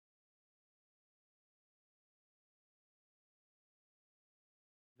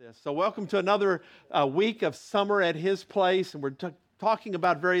So welcome to another week of Summer at HISplace, and we're talking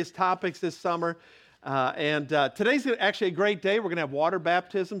about various topics this summer. Today's actually a great day. We're going to have water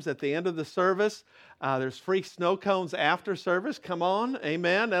baptisms at the end of the service. There's free snow cones after service. Come on,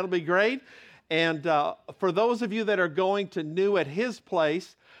 amen. That'll be great. And for those of you that are going to New at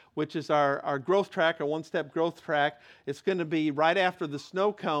HISplace, which is our growth track, our one-step growth track, it's going to be right after the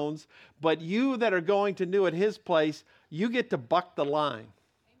snow cones. But you that are going to New at HISplace, you get to buck the line.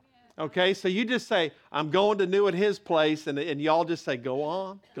 Okay, so you just say, I'm going to New at HISplace, and y'all just say, go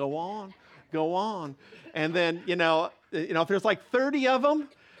on, go on, go on. And then, if there's like 30 of them,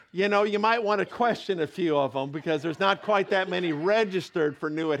 you might want to question a few of them because there's not quite that many registered for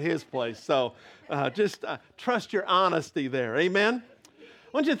New at HISplace. So just trust your honesty there, amen? I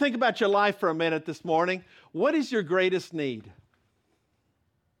want you to think about your life for a minute this morning. What is your greatest need?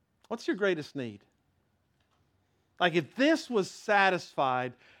 What's your greatest need? Like if this was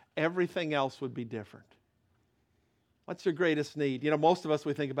satisfied, everything else would be different. What's your greatest need? Most of us,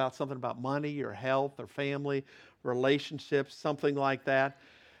 we think about something about money or health or family, relationships, something like that.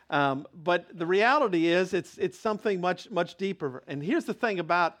 But the reality is it's something much, much deeper. And here's the thing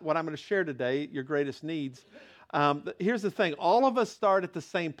about what I'm going to share today, your greatest needs. Here's the thing. All of us start at the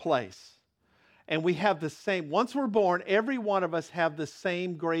same place. And we have the same, once we're born, every one of us have the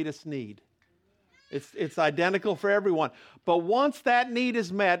same greatest need. It's identical for everyone. But once that need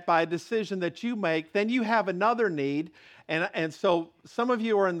is met by a decision that you make, then you have another need. And so some of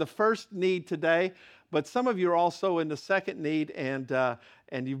you are in the first need today, but some of you are also in the second need, and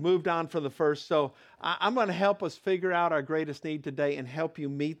you've moved on from the first. So I'm going to help us figure out our greatest need today and help you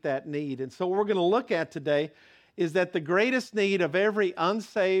meet that need. And so what we're going to look at today is that the greatest need of every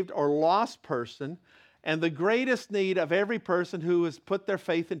unsaved or lost person and the greatest need of every person who has put their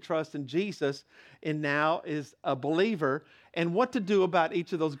faith and trust in Jesus and now is a believer, and what to do about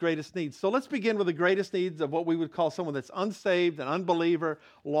each of those greatest needs. So let's begin with the greatest needs of what we would call someone that's unsaved, an unbeliever,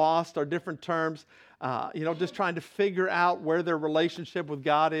 lost, or different terms, just trying to figure out where their relationship with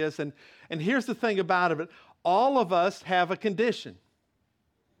God is. And here's the thing about it. All of us have a condition.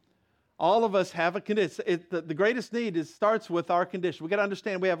 All of us have a condition. The greatest need starts with our condition. We've got to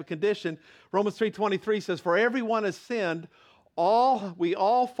understand we have a condition. Romans 3:23 says, for everyone has sinned, we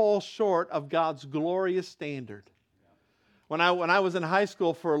all fall short of God's glorious standard. When I was in high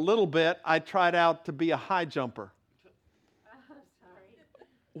school for a little bit, I tried out to be a high jumper.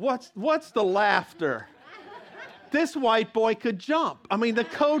 What's the laughter? This white boy could jump. I mean, the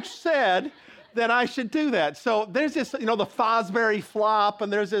coach said that I should do that. So there's this, the Fosbury flop,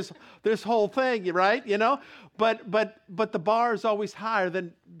 and there's this whole thing, right? But the bar is always higher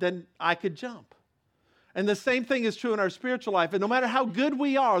than I could jump. And the same thing is true in our spiritual life. And no matter how good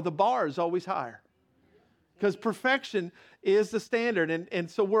we are, the bar is always higher. Because perfection is the standard. And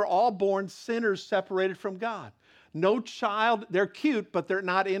so we're all born sinners separated from God. No child, they're cute, but they're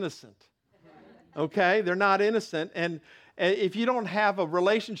not innocent. Okay? They're not innocent. And if you don't have a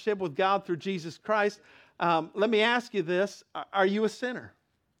relationship with God through Jesus Christ, let me ask you this. Are you a sinner?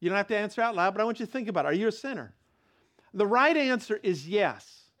 You don't have to answer out loud, but I want you to think about it. Are you a sinner? The right answer is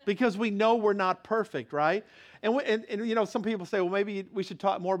yes, because we know we're not perfect, right? And some people say, well, maybe we should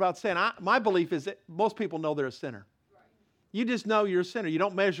talk more about sin. My belief is that most people know they're a sinner. You just know you're a sinner. You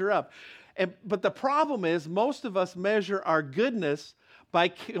don't measure up. But the problem is most of us measure our goodness by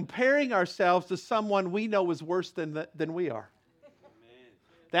comparing ourselves to someone we know is worse than we are. Amen.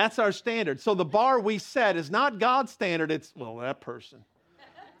 That's our standard. So the bar we set is not God's standard. It's, that person.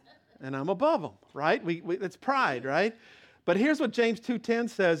 And I'm above them, right? It's pride, right? But here's what James 2:10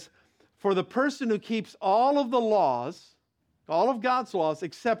 says. For the person who keeps all of the laws, all of God's laws,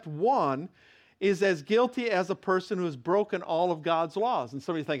 except one, is as guilty as a person who has broken all of God's laws. And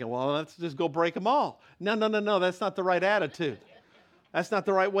somebody's thinking, let's just go break them all. No. That's not the right attitude. That's not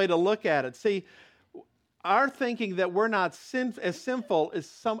the right way to look at it. See, our thinking that we're not as sinful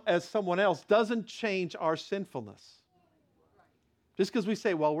as someone else doesn't change our sinfulness. Just because we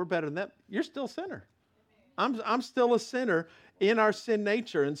say, we're better than them, you're still a sinner. I'm still a sinner in our sin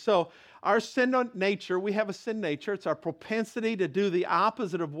nature. And so our sin nature, we have a sin nature. It's our propensity to do the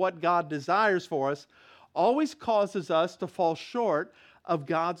opposite of what God desires for us, always causes us to fall short of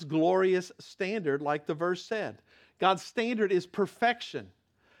God's glorious standard, like the verse said. God's standard is perfection.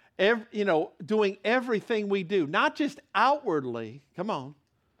 Doing everything we do, not just outwardly,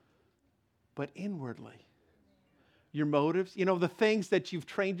 but inwardly. Your motives, the things that you've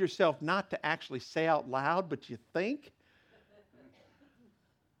trained yourself not to actually say out loud, but you think.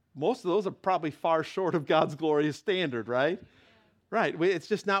 Most of those are probably far short of God's glorious standard, right? Right. It's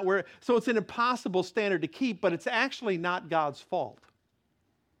just not where. So it's an impossible standard to keep, but it's actually not God's fault.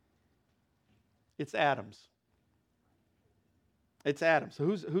 It's Adam's. It's Adam. So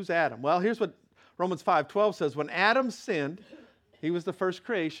who's Adam? Well, here's what Romans 5:12 says. When Adam sinned, he was the first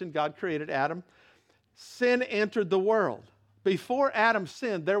creation. God created Adam. Sin entered the world. Before Adam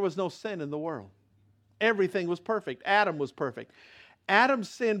sinned, there was no sin in the world. Everything was perfect. Adam was perfect. Adam's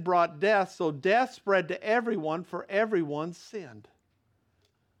sin brought death, so death spread to everyone, for everyone sinned.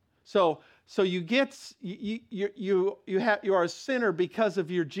 So you are a sinner because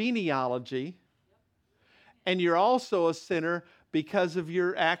of your genealogy, and you're also a sinner because of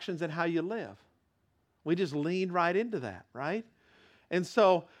your actions and how you live. We just leaned right into that, right? And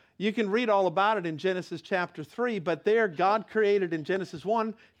so you can read all about it in Genesis chapter 3, but there God created in Genesis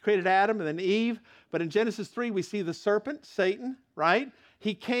 1, created Adam and then Eve. But in Genesis 3, we see the serpent, Satan, right?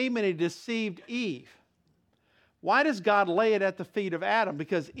 He came and he deceived Eve. Why does God lay it at the feet of Adam?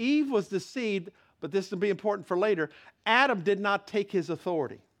 Because Eve was deceived, but this will be important for later. Adam did not take his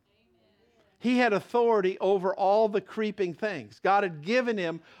authority. He had authority over all the creeping things. God had given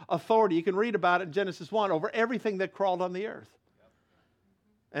him authority. You can read about it in Genesis 1, over everything that crawled on the earth.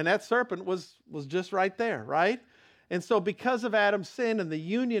 And that serpent was just right there, right? And so because of Adam's sin, and the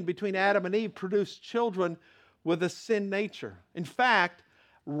union between Adam and Eve produced children with a sin nature. In fact,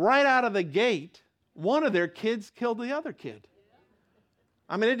 right out of the gate, one of their kids killed the other kid.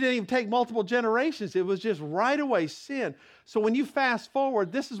 I mean, it didn't even take multiple generations. It was just right away sin. So when you fast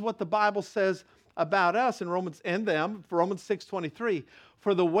forward, this is what the Bible says about us in Romans 6:23.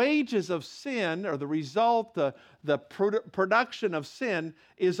 For the wages of sin, or the result, the production of sin,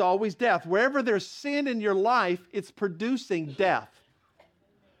 is always death. Wherever there's sin in your life, it's producing death.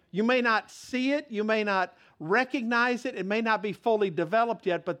 You may not see it, you may not recognize it, it may not be fully developed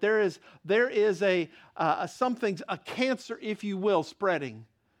yet, but there is a cancer, if you will, spreading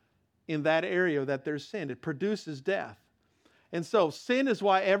in that area that there's sin. It produces death. And so sin is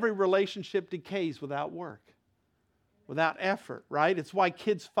why every relationship decays without work, without effort, right? It's why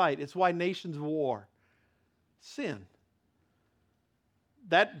kids fight. It's why nations war. Sin.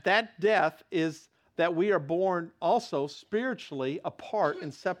 That death is that we are born also spiritually apart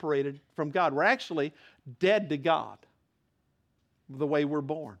and separated from God. We're actually dead to God the way we're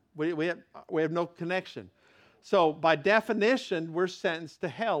born. We have no connection. So by definition, we're sentenced to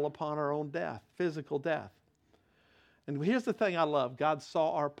hell upon our own death, physical death. And here's the thing I love. God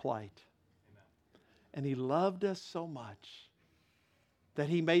saw our plight. And He loved us so much that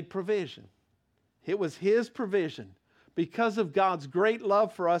He made provision. It was His provision. Because of God's great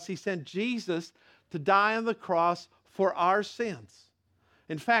love for us, He sent Jesus to die on the cross for our sins.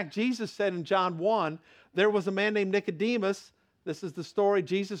 In fact, Jesus said in John 1, there was a man named Nicodemus. This is the story.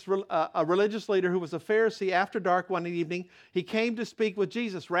 Jesus, a religious leader who was a Pharisee, after dark one evening, he came to speak with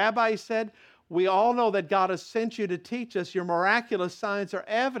Jesus. Rabbi, he said, we all know that God has sent you to teach us. Your miraculous signs are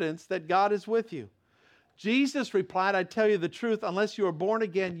evidence that God is with you. Jesus replied, I tell you the truth, unless you are born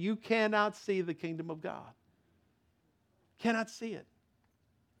again, you cannot see the kingdom of God. Cannot see it.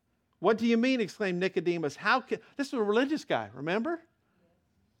 What do you mean? Exclaimed Nicodemus. This is a religious guy, remember?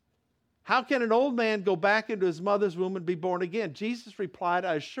 How can an old man go back into his mother's womb and be born again? Jesus replied,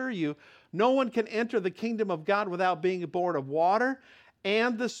 I assure you, no one can enter the kingdom of God without being born of water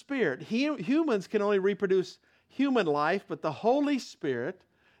and the Spirit. Humans can only reproduce human life, but the Holy Spirit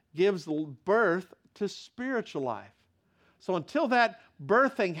gives birth to spiritual life. So until that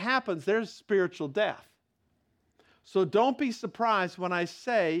birthing happens, there's spiritual death. So don't be surprised when I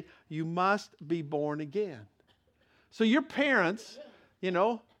say you must be born again. So your parents,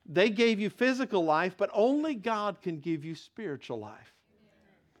 they gave you physical life, but only God can give you spiritual life.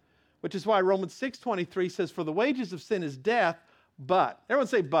 Which is why Romans 6:23 says, for the wages of sin is death, but. Everyone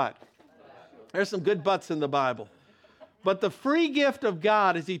say but. There's some good buts in the Bible. But the free gift of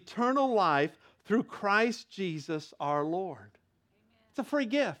God is eternal life through Christ Jesus our Lord. It's a free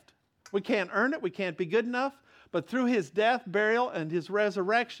gift. We can't earn it. We can't be good enough. But through His death, burial, and His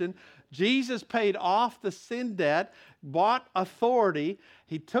resurrection, Jesus paid off the sin debt, bought authority.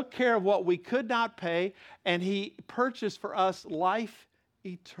 He took care of what we could not pay, and He purchased for us life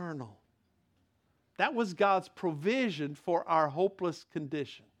eternal. That was God's provision for our hopeless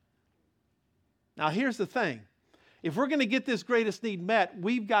condition. Now, here's the thing. If we're going to get this greatest need met,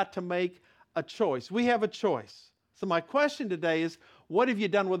 we've got to make a choice. We have a choice. So my question today is, what have you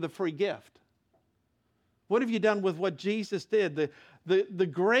done with the free gift? What have you done with what Jesus did? The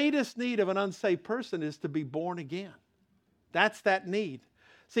greatest need of an unsaved person is to be born again. That's that need.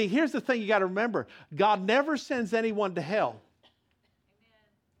 See, here's the thing you got to remember. God never sends anyone to hell.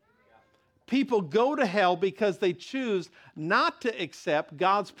 People go to hell because they choose not to accept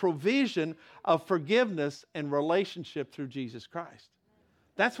God's provision of forgiveness and relationship through Jesus Christ.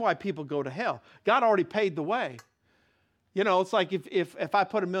 That's why people go to hell. God already paid the way. You know, it's like if I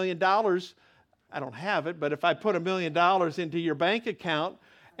put $1 million, I don't have it, but if I put $1 million into your bank account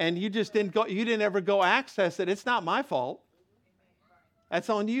and you didn't ever go access it, it's not my fault. That's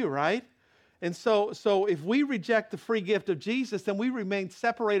on you, right? And so if we reject the free gift of Jesus, then we remain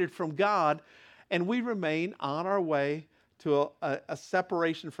separated from God, and we remain on our way to a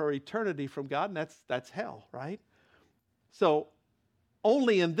separation for eternity from God, and that's hell, right? So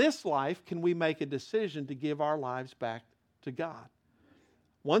only in this life can we make a decision to give our lives back to God.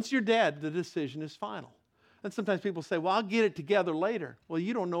 Once you're dead, the decision is final. And sometimes people say, well, I'll get it together later. Well,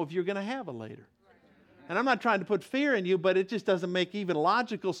 you don't know if you're going to have a later. And I'm not trying to put fear in you, but it just doesn't make even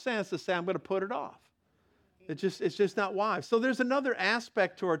logical sense to say I'm going to put it off. It's just not wise. So there's another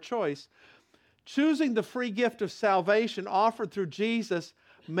aspect to our choice. Choosing the free gift of salvation offered through Jesus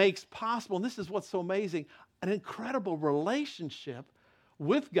makes possible, and this is what's so amazing, an incredible relationship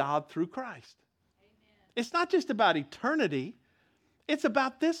with God through Christ. Amen. It's not just about eternity. It's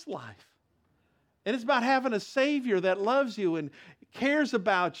about this life. And it's about having a Savior that loves you and cares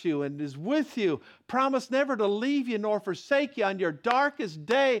about you and is with you, promised never to leave you nor forsake you on your darkest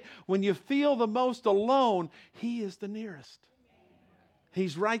day when you feel the most alone. He is the nearest.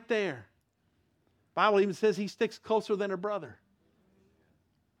 He's right there. The Bible even says he sticks closer than a brother.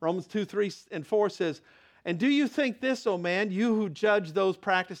 Romans 2:3-4 says, and do you think this, O man, you who judge those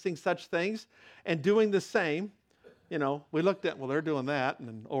practicing such things and doing the same? You know, we looked at, well, they're doing that, and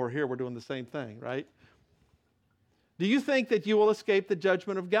then over here we're doing the same thing, right? Do you think that you will escape the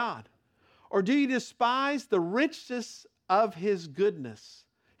judgment of God? Or do you despise the richness of his goodness,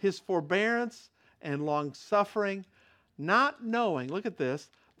 his forbearance and long-suffering, not knowing, look at this,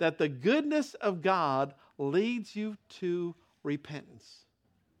 that the goodness of God leads you to repentance?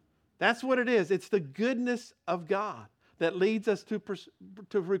 That's what it is. It's the goodness of God that leads us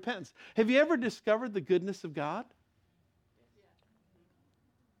to repentance. Have you ever discovered the goodness of God?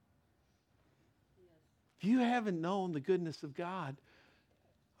 If you haven't known the goodness of God,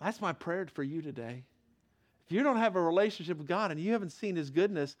 that's my prayer for you today. If you don't have a relationship with God and you haven't seen his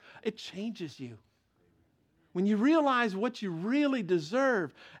goodness, it changes you. When you realize what you really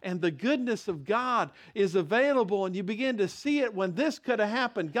deserve and the goodness of God is available and you begin to see it when this could have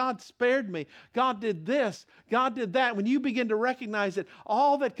happened, God spared me, God did this, God did that. When you begin to recognize that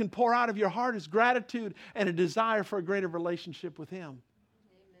all that can pour out of your heart is gratitude and a desire for a greater relationship with him.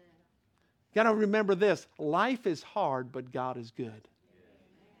 You got to remember this, life is hard, but God is good.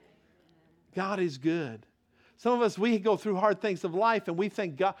 God is good. Some of us, we go through hard things of life and we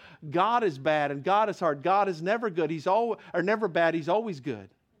think God is bad and God is hard. God is never good. Never bad. He's always good.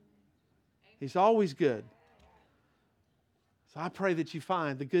 He's always good. So I pray that you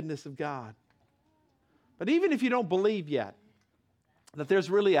find the goodness of God. But even if you don't believe yet that there's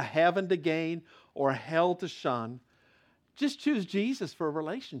really a heaven to gain or a hell to shun, just choose Jesus for a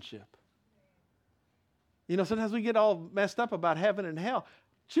relationship. You know, sometimes we get all messed up about heaven and hell.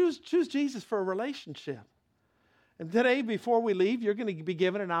 Choose Jesus for a relationship. And today, before we leave, you're going to be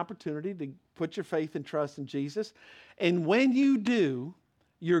given an opportunity to put your faith and trust in Jesus. And when you do,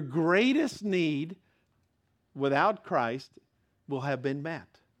 your greatest need without Christ will have been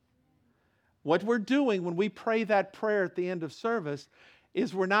met. What we're doing when we pray that prayer at the end of service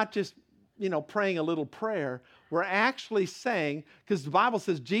is we're not just, praying a little prayer. We're actually saying, because the Bible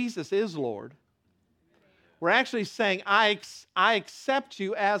says Jesus is Lord. We're actually saying, I accept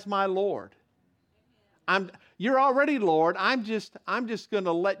you as my Lord. You're already Lord. I'm just going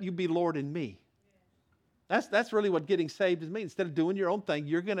to let you be Lord in me. That's really what getting saved means. Instead of doing your own thing,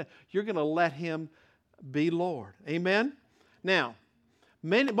 you're going to let him be Lord. Amen? Now,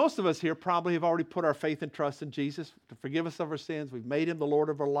 most of us here probably have already put our faith and trust in Jesus to forgive us of our sins. We've made him the Lord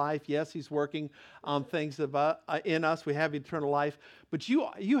of our life. Yes, he's working on things in us. We have eternal life. But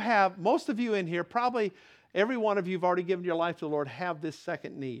you have, most of you in here, probably every one of you have already given your life to the Lord, have this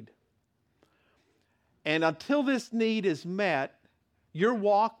second need. And until this need is met, your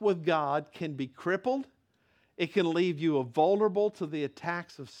walk with God can be crippled. It can leave you vulnerable to the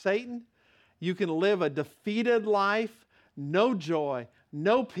attacks of Satan. You can live a defeated life, no joy,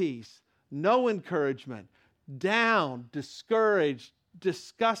 no peace, no encouragement, down, discouraged,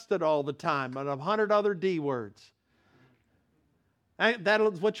 disgusted all the time, and 100 other D words. That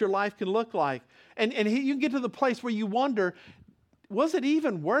is what your life can look like. And you can get to the place where you wonder, was it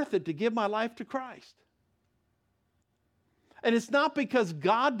even worth it to give my life to Christ? And it's not because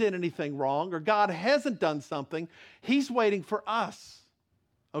God did anything wrong or God hasn't done something. He's waiting for us.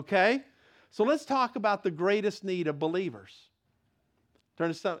 Okay? So let's talk about the greatest need of believers.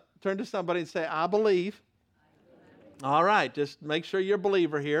 Turn to somebody and say, I believe All right, just make sure you're a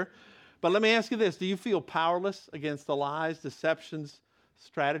believer here. But let me ask you this. Do you feel powerless against the lies, deceptions,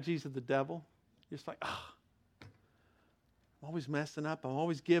 strategies of the devil? You're just like, I'm always messing up. I'm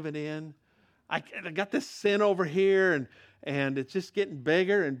always giving in. I got this sin over here, and it's just getting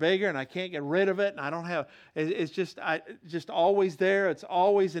bigger and bigger, and I can't get rid of it. And I don't have, it's just always there. It's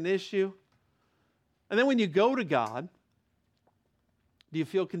always an issue. And then when you go to God, do you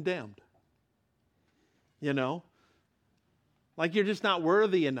feel condemned? You know? Like you're just not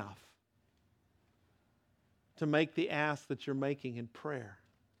worthy enough to make the ask that you're making in prayer.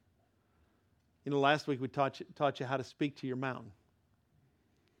 You know, last week we taught you how to speak to your mountain.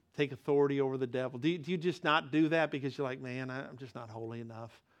 Take authority over the devil. Do you just not do that because you're like, man, I'm just not holy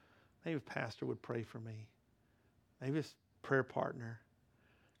enough? Maybe a pastor would pray for me. Maybe a prayer partner.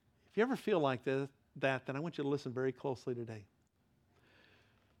 If you ever feel like that, then I want you to listen very closely today.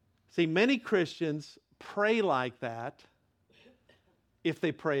 See, many Christians pray like that if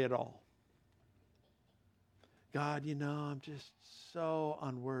they pray at all. God, you know, I'm just so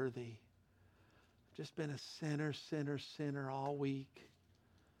unworthy. I've just been a sinner all week.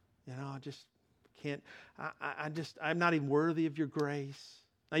 You know, I just can't, I'm not even worthy of your grace.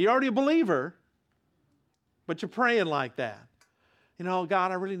 Now, you're already a believer, but you're praying like that. You know,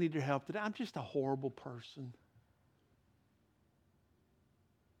 God, I really need your help today. I'm just a horrible person.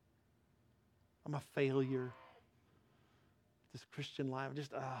 I'm a failure. This Christian life,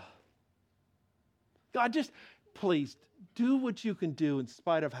 God, just please do what you can do in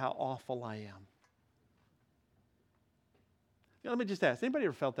spite of how awful I am. You know, let me just ask, anybody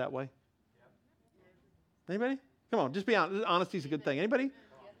ever felt that way? Anybody? Come on, just be honest. Honesty is a good thing. Anybody?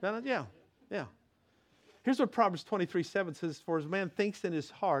 Yeah. Here's what Proverbs 23:7 says, for as man thinks in his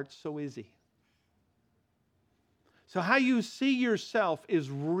heart, so is he. So how you see yourself is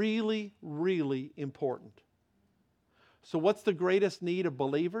really, really important. So what's the greatest need of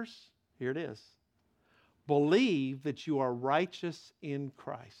believers? Here it is. Believe that you are righteous in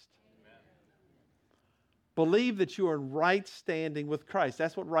Christ. Amen. Believe that you are in right standing with Christ.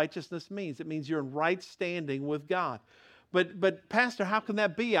 That's what righteousness means. It means you're in right standing with God. But Pastor, how can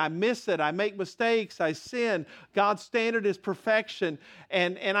that be? I miss it. I make mistakes. I sin. God's standard is perfection.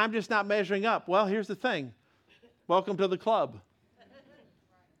 And I'm just not measuring up. Well, here's the thing. Welcome to the club.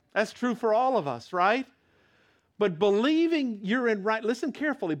 That's true for all of us, right? But believing you're in right, listen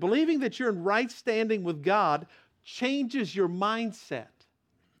carefully, believing that you're in right standing with God changes your mindset.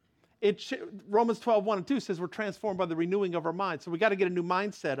 Romans 12:1-2 says we're transformed by the renewing of our mind. So we got to get a new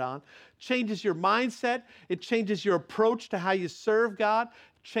mindset on. Changes your mindset. It changes your approach to how you serve God.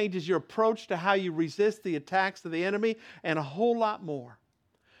 Changes your approach to how you resist the attacks of the enemy, and a whole lot more.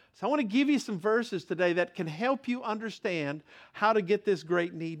 So I want to give you some verses today that can help you understand how to get this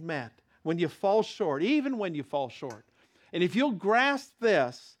great need met when you fall short, even when you fall short. And if you'll grasp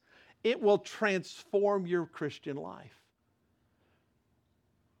this, it will transform your Christian life.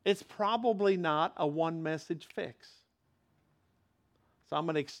 It's probably not a one-message fix. So I'm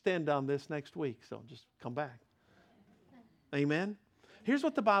going to extend on this next week, so just come back. Amen? Here's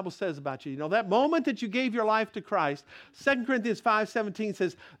what the Bible says about you. You know, that moment that you gave your life to Christ, 2 Corinthians 5:17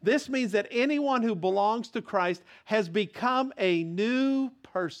 says, this means that anyone who belongs to Christ has become a new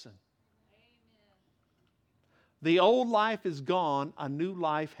person. Amen. The old life is gone, a new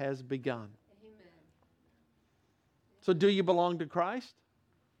life has begun. Amen. So do you belong to Christ?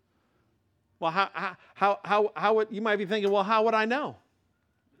 Well, how would, you might be thinking, well, how would I know?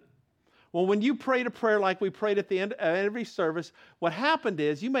 Well, when you prayed a prayer like we prayed at the end of every service, what happened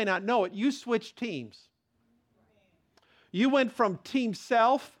is, you may not know it, you switched teams. You went from team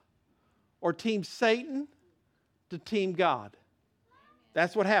self or team Satan to team God.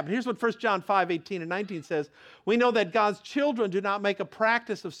 That's what happened. Here's what 1 John 5:18-19 says. We know that God's children do not make a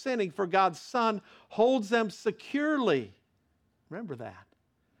practice of sinning, for God's Son holds them securely. Remember that.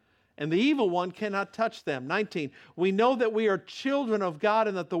 And the evil one cannot touch them. 19, we know that we are children of God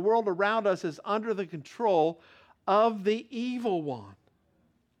and that the world around us is under the control of the evil one.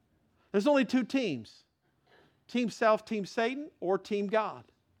 There's only two teams. Team self, team Satan, or team God.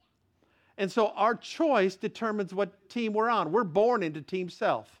 And so our choice determines what team we're on. We're born into team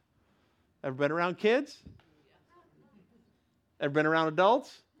self. Ever been around kids? Ever been around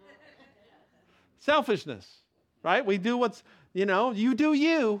adults? Selfishness, right? We do what's, you do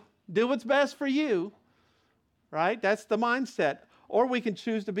you. Do what's best for you, right? That's the mindset. Or we can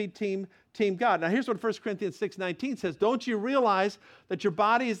choose to be team God. Now here's what 1 Corinthians 6:19 says. Don't you realize that your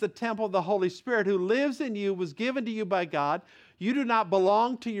body is the temple of the Holy Spirit who lives in you, was given to you by God? You do not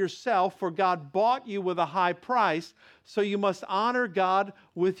belong to yourself, for God bought you with a high price, so you must honor God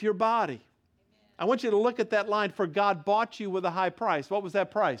with your body. Amen. I want you to look at that line, for God bought you with a high price. What was that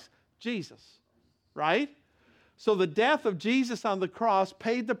price? Jesus, right? So the death of Jesus on the cross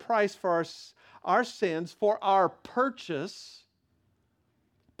paid the price for our sins, for our purchase,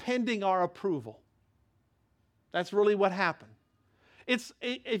 pending our approval. That's really what happened.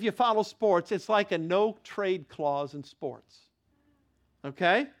 If you follow sports, it's like a no trade clause in sports.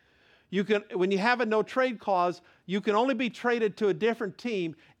 Okay? When you have a no trade clause, you can only be traded to a different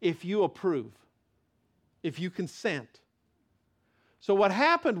team if you approve, if you consent. So what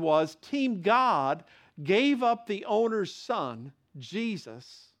happened was Team God gave up the owner's son,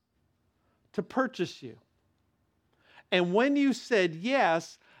 Jesus, to purchase you. And when you said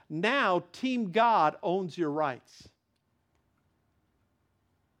yes, now Team God owns your rights.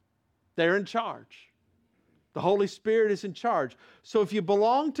 They're in charge. The Holy Spirit is in charge. So if you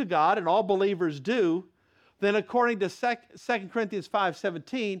belong to God, and all believers do, then according to 2 Corinthians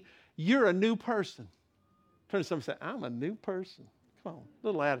 5:17, you're a new person. Turn to someone and say, I'm a new person. Come on, a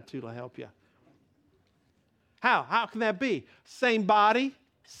little attitude will help you. How? How can that be? Same body,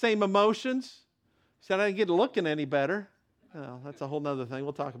 same emotions. Said I didn't get looking any better. Oh, that's a whole other thing.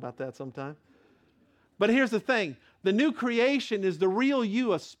 We'll talk about that sometime. But here's the thing. The new creation is the real you,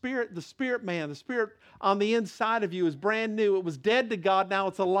 the spirit man. The spirit on the inside of you is brand new. It was dead to God. Now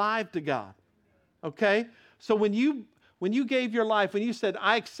it's alive to God. Okay? So when you gave your life, when you said,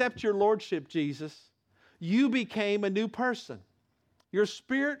 I accept your lordship, Jesus, you became a new person. Your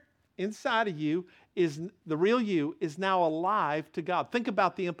spirit inside of you, the real you, is now alive to God. Think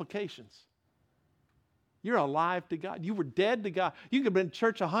about the implications. You're alive to God. You were dead to God. You could have been in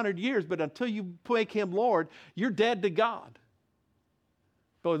church 100 years, but until you make Him Lord, you're dead to God.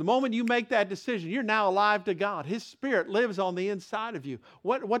 But the moment you make that decision, you're now alive to God. His Spirit lives on the inside of you.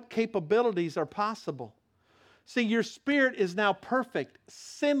 What capabilities are possible? See, your spirit is now perfect,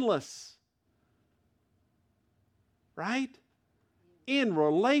 sinless. Right? In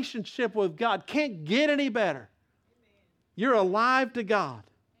relationship with God. Can't get any better. You're alive to God.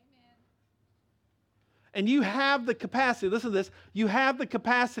 And you have the capacity, listen to this, you have the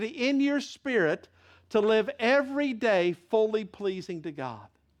capacity in your spirit to live every day fully pleasing to God.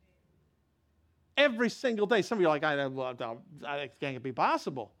 Every single day. Some of you are like, I can't be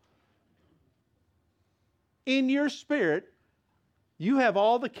possible. In your spirit, you have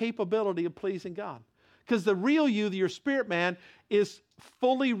all the capability of pleasing God. Because the real you, your spirit man, is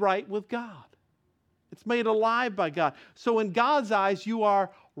fully right with God. It's made alive by God. So in God's eyes, you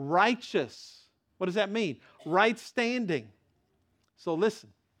are righteous. What does that mean? Right standing. So listen,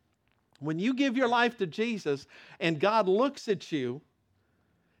 when you give your life to Jesus and God looks at you,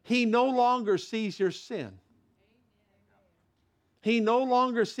 He no longer sees your sin. He no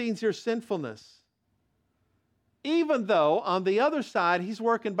longer sees your sinfulness. Even though, on the other side, He's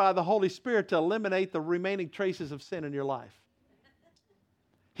working by the Holy Spirit to eliminate the remaining traces of sin in your life.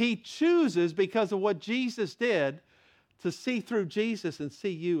 He chooses, because of what Jesus did, to see through Jesus and see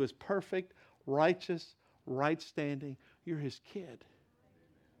you as perfect, righteous, right standing. You're His kid.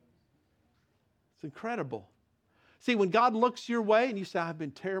 It's incredible. See, when God looks your way and you say, I've been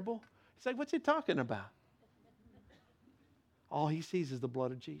terrible, He's like, what's He talking about? All He sees is the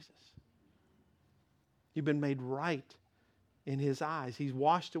blood of Jesus. You've been made right in His eyes. He's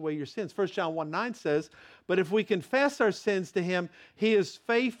washed away your sins. 1 John 1:9 says, but if we confess our sins to Him, He is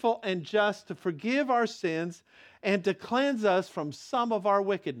faithful and just to forgive our sins and to cleanse us from some of our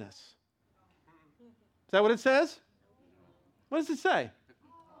wickedness. Is that what it says? What does it say?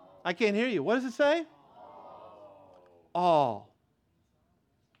 I can't hear you. What does it say? All.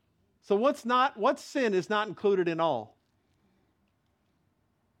 So what sin is not included in all?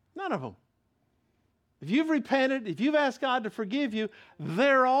 None of them. If you've repented, if you've asked God to forgive you,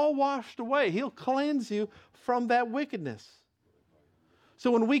 they're all washed away. He'll cleanse you from that wickedness.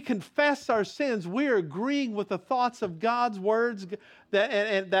 So when we confess our sins, we're agreeing with the thoughts of God's words,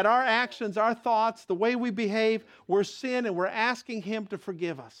 that our actions, our thoughts, the way we behave, we're sin, and we're asking Him to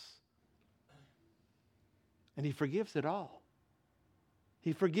forgive us. And He forgives it all.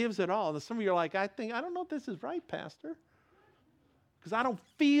 He forgives it all. And some of you are like, I don't know if this is right, Pastor, because I don't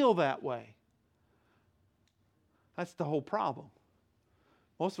feel that way. That's the whole problem.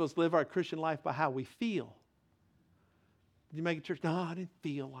 Most of us live our Christian life by how we feel. Did you make it to church? No, I didn't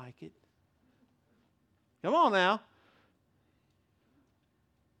feel like it. Come on now.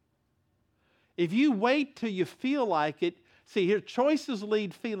 If you wait till you feel like it, see here, choices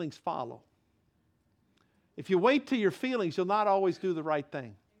lead, feelings follow. If you wait till your feelings, you'll not always do the right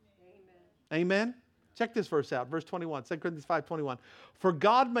thing. Amen? Amen? Check this verse out, verse 21, 2 Corinthians 5:21. For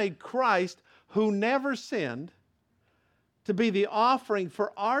God made Christ, who never sinned, to be the offering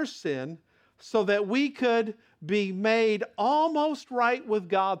for our sin, so that we could be made almost right with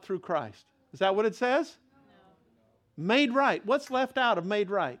God through Christ. Is that what it says? No. Made right. What's left out of made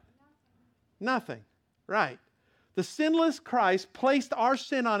right? Nothing. Right. The sinless Christ placed our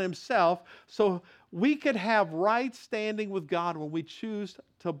sin on himself so we could have right standing with God when we choose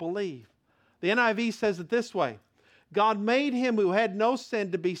to believe. The NIV says it this way: God made him who had no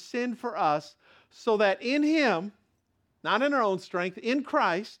sin to be sin for us, so that in him, not in our own strength, in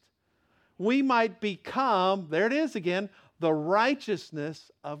Christ, we might become, there it is again, the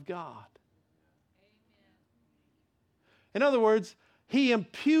righteousness of God. Amen. In other words, he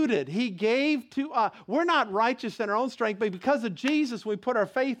imputed, he gave to us. We're not righteous in our own strength, but because of Jesus, we put our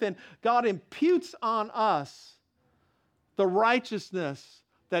faith in, God imputes on us the righteousness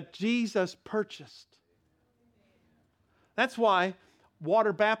that Jesus purchased. That's why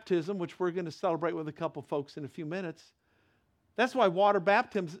water baptism, which we're going to celebrate with a couple folks in a few minutes, that's why water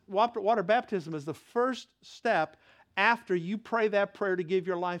baptism is the first step after you pray that prayer to give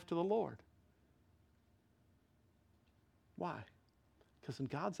your life to the Lord. Why? Because in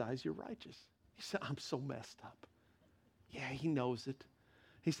God's eyes, you're righteous. He said, I'm so messed up. Yeah, he knows it.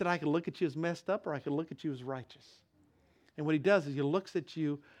 He said, I can look at you as messed up, or I can look at you as righteous. And what he does is he looks at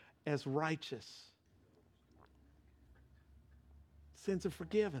you as righteous. Sins are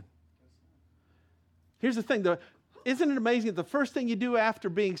forgiven. Here's the thing, isn't it amazing that the first thing you do after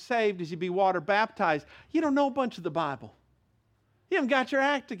being saved is you be water baptized? You don't know a bunch of the Bible. You haven't got your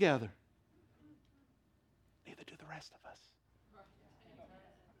act together. Neither do the rest of us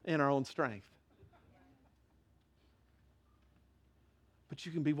in our own strength. But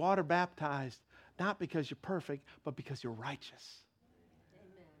you can be water baptized not because you're perfect, but because you're righteous.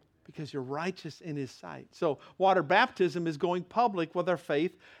 Because you're righteous in his sight. So water baptism is going public with our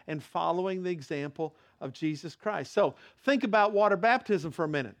faith and following the example of Jesus Christ. So think about water baptism for a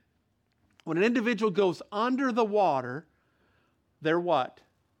minute. When an individual goes under the water, they're what?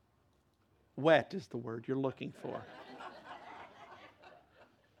 Wet is the word you're looking for.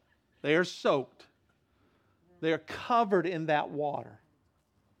 They are soaked. They are covered in that water.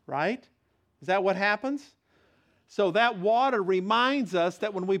 Right? Is that what happens? So that water reminds us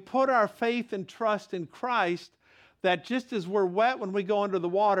that when we put our faith and trust in Christ, that just as we're wet when we go under the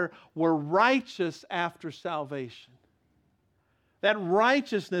water, we're righteous after salvation. That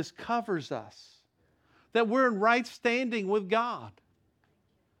righteousness covers us. That we're in right standing with God.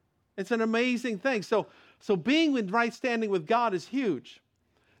 It's an amazing thing. So being in right standing with God is huge.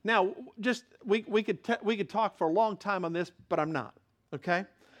 Now, just we could talk for a long time on this, but I'm not. Okay?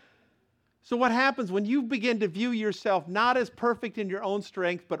 So what happens when you begin to view yourself not as perfect in your own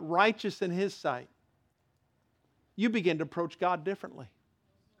strength, but righteous in his sight? You begin to approach God differently.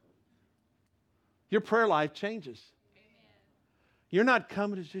 Your prayer life changes. Amen. You're not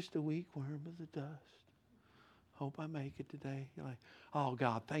coming as just a weak worm of the dust. Hope I make it today. You're like, oh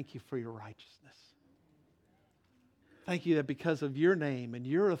God, thank you for your righteousness. Thank you that because of your name and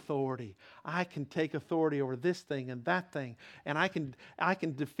your authority, I can take authority over this thing and that thing. And I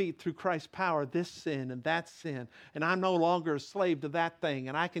can defeat through Christ's power this sin and that sin. And I'm no longer a slave to that thing.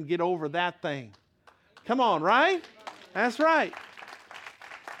 And I can get over that thing. Come on, right? That's right.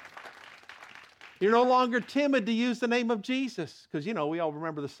 You're no longer timid to use the name of Jesus. Because, we all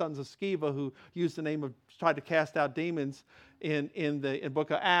remember the sons of Sceva who used the name of, tried to cast out demons in the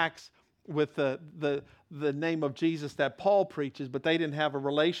book of Acts with the name of Jesus that Paul preaches, but they didn't have a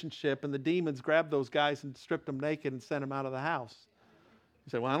relationship, and the demons grabbed those guys and stripped them naked and sent them out of the house.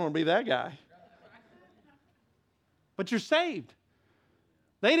 You say, well, I don't want to be that guy. But you're saved.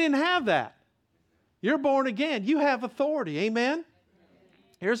 They didn't have that. You're born again. You have authority. Amen?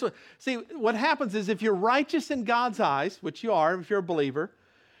 What happens is if you're righteous in God's eyes, which you are if you're a believer,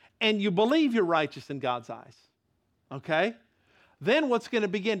 and you believe you're righteous in God's eyes, okay? Then what's going to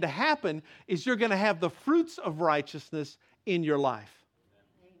begin to happen is you're going to have the fruits of righteousness in your life.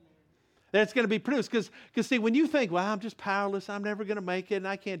 Then it's going to be produced. Because see, when you think, well, I'm just powerless, I'm never going to make it, and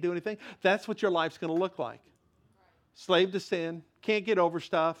I can't do anything, that's what your life's going to look like. Slave to sin, can't get over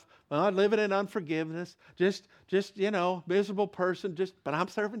stuff, living in unforgiveness, just miserable person, but I'm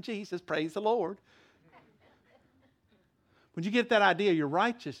serving Jesus, praise the Lord. When you get that idea, you're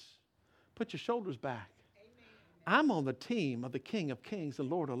righteous, put your shoulders back. I'm on the team of the King of Kings and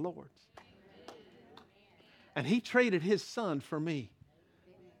Lord of Lords. And he traded his son for me.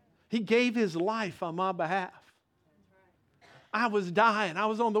 He gave his life on my behalf. I was dying. I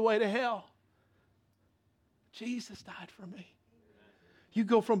was on the way to hell. Jesus died for me. You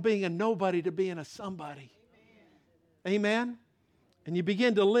go from being a nobody to being a somebody. Amen? And you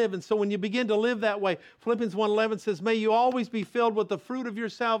begin to live. And so when you begin to live that way, Philippians 1:11 says, may you always be filled with the fruit of your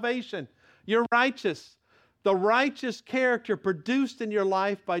salvation. You're righteous. The righteous character produced in your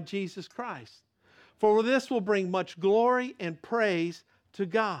life by Jesus Christ. For this will bring much glory and praise to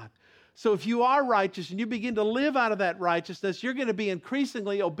God. So if you are righteous and you begin to live out of that righteousness, you're going to be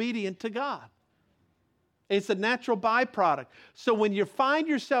increasingly obedient to God. It's a natural byproduct. So when you find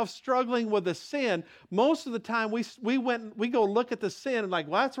yourself struggling with a sin, most of the time we go look at the sin and like,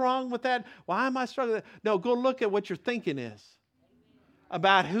 what's wrong with that? Why am I struggling? No, go look at what your thinking is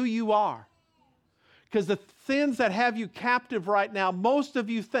about who you are. Because the sins that have you captive right now, most of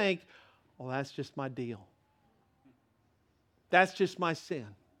you think, well, that's just my deal. That's just my sin.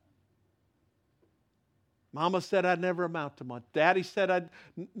 Mama said I'd never amount to much. Daddy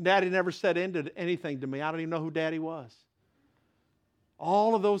never said anything to me. I don't even know who Daddy was.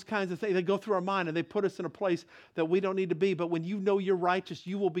 All of those kinds of things, they go through our mind and they put us in a place that we don't need to be. But when you know you're righteous,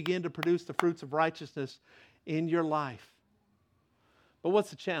 you will begin to produce the fruits of righteousness in your life. But what's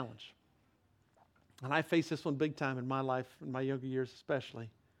the challenge? And I face this one big time in my life, in my younger years especially.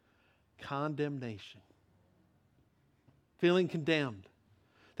 Condemnation. Feeling condemned.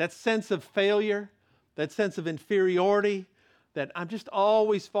 That sense of failure. That sense of inferiority, that I'm just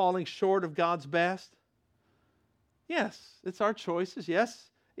always falling short of God's best. Yes, it's our choices. Yes,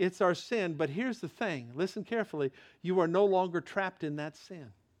 it's our sin. But here's the thing. Listen carefully. You are no longer trapped in that sin.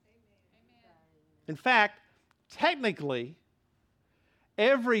 Amen. In fact, technically,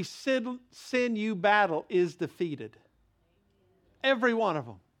 every sin you battle is defeated. Every one of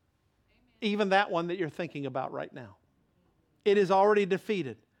them. Even that one that you're thinking about right now. It is already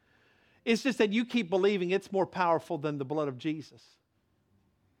defeated. It's just that you keep believing it's more powerful than the blood of Jesus.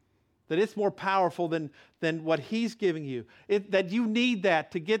 That it's more powerful than what He's giving you. That you need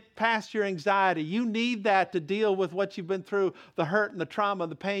that to get past your anxiety. You need that to deal with what you've been through, the hurt and the trauma,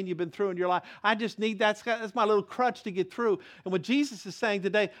 the pain you've been through in your life. I just need that. That's my little crutch to get through. And what Jesus is saying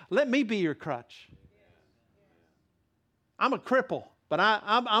today, let me be your crutch. I'm a cripple, but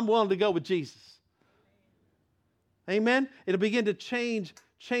I'm willing to go with Jesus. Amen? It'll begin to change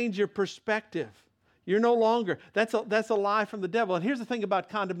your perspective. You're no longer, that's a lie from the devil. And here's the thing about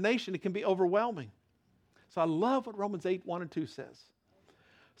condemnation, it can be overwhelming. So I love what Romans 8, 1 and 2 says.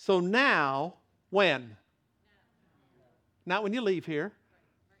 So now, when? Not when you leave here.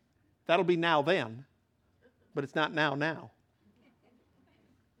 That'll be now then. But it's not now.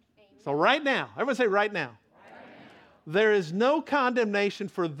 So right now, everyone say right now. There is no condemnation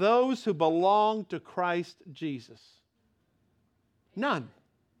for those who belong to Christ Jesus. None.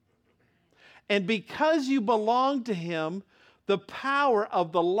 And because you belong to Him, the power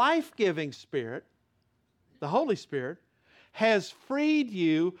of the life-giving Spirit, the Holy Spirit, has freed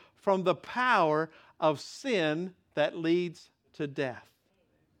you from the power of sin that leads to death.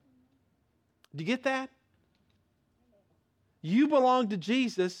 Do you get that? You belong to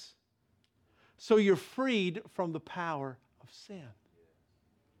Jesus, so you're freed from the power of sin.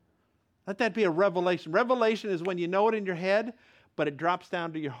 Let that be a revelation. Revelation is when you know it in your head, but it drops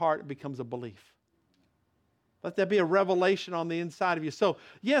down to your heart and becomes a belief. Let that be a revelation on the inside of you. So,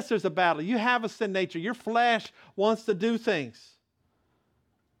 yes, there's a battle. You have a sin nature. Your flesh wants to do things.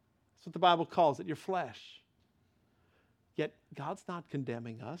 That's what the Bible calls it, your flesh. Yet, God's not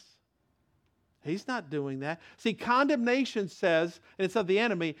condemning us. He's not doing that. See, condemnation says, and it's of the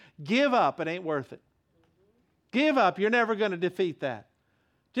enemy, give up. It ain't worth it. Give up. You're never going to defeat that.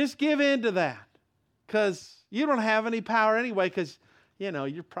 Just give in to that. Because you don't have any power anyway, because,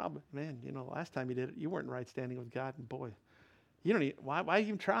 you're probably, last time you did it, you weren't in right standing with God, and boy, you don't why are you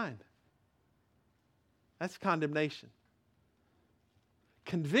even trying? That's condemnation.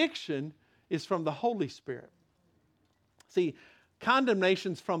 Conviction is from the Holy Spirit. See,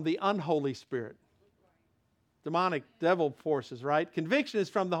 condemnation's from the unholy spirit. Demonic devil forces, right? Conviction is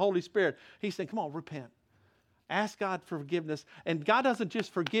from the Holy Spirit. He's saying, come on, repent. Ask God for forgiveness. And God doesn't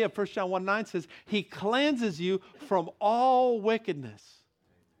just forgive. 1 John 1:9 says, He cleanses you from all wickedness.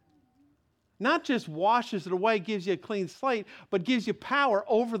 Not just washes it away, gives you a clean slate, but gives you power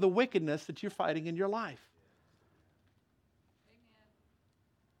over the wickedness that you're fighting in your life.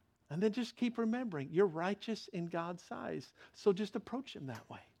 Amen. And then just keep remembering, you're righteous in God's eyes. So just approach Him that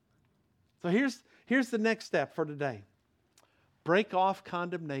way. So here's the next step for today. Break off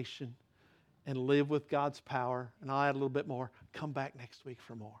condemnation and live with God's power. And I'll add a little bit more. Come back next week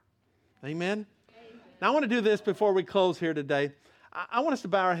for more. Amen? Amen. Now I want to do this before we close here today. I want us to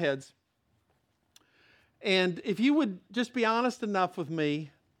bow our heads. And if you would just be honest enough with me,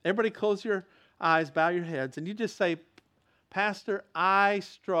 everybody close your eyes, bow your heads, and you just say, Pastor, I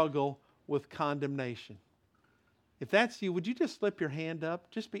struggle with condemnation. If that's you, would you just slip your hand up?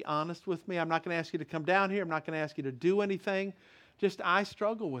 Just be honest with me. I'm not going to ask you to come down here. I'm not going to ask you to do anything. I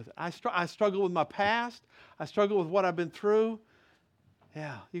struggle with it. I struggle with my past. I struggle with what I've been through.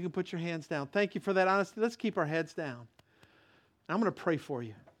 Yeah, you can put your hands down. Thank you for that honesty. Let's keep our heads down. I'm going to pray for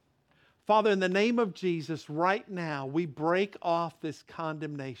you. Father, in the name of Jesus, right now, we break off this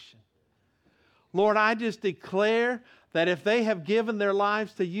condemnation. Lord, I just declare that if they have given their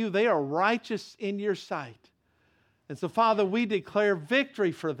lives to you, they are righteous in your sight. And so, Father, we declare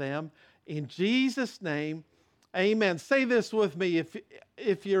victory for them in Jesus' name. Amen. Say this with me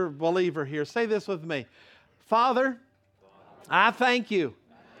if you're a believer here. Say this with me. Father, I thank you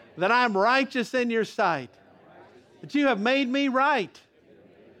that I'm righteous in your sight, that you have made me right,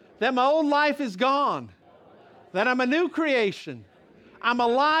 that my old life is gone, that I'm a new creation. I'm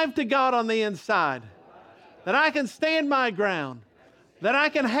alive to God on the inside, that I can stand my ground, that I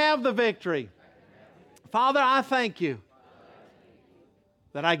can have the victory. Father, I thank you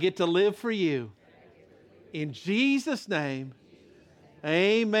that I get to live for you. In Jesus' name,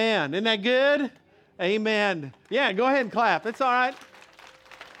 amen. Isn't that good? Amen. Yeah, go ahead and clap. It's all right.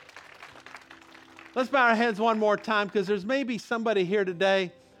 Let's bow our heads one more time, because there's maybe somebody here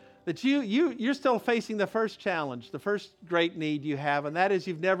today that you're still facing the first challenge, the first great need you have, and that is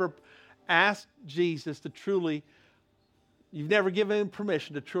you've never asked Jesus to truly, you've never given him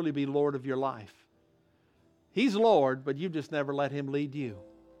permission to truly be Lord of your life. He's Lord, but you've just never let him lead you.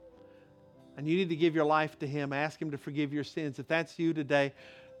 And you need to give your life to him. Ask him to forgive your sins. If that's you today,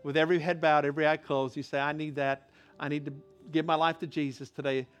 with every head bowed, every eye closed, you say, I need that. I need to give my life to Jesus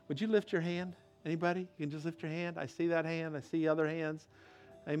today. Would you lift your hand? Anybody? You can just lift your hand. I see that hand. I see other hands.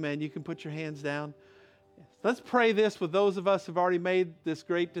 Amen. You can put your hands down. Let's pray this with those of us who've already made this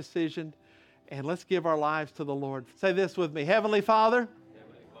great decision, and let's give our lives to the Lord. Say this with me. Heavenly Father,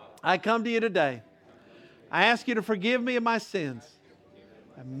 I come to you today. I ask you to forgive me of my sins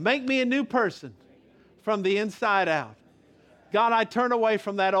and make me a new person from the inside out. God, I turn away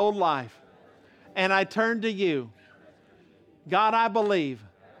from that old life and I turn to you. God, I believe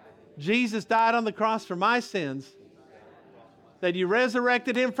Jesus died on the cross for my sins, that you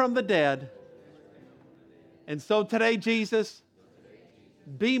resurrected him from the dead. And so today, Jesus,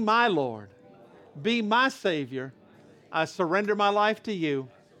 be my Lord, be my Savior. I surrender my life to you.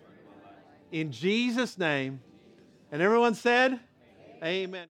 In Jesus' name. And everyone said,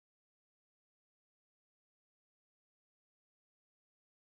 amen.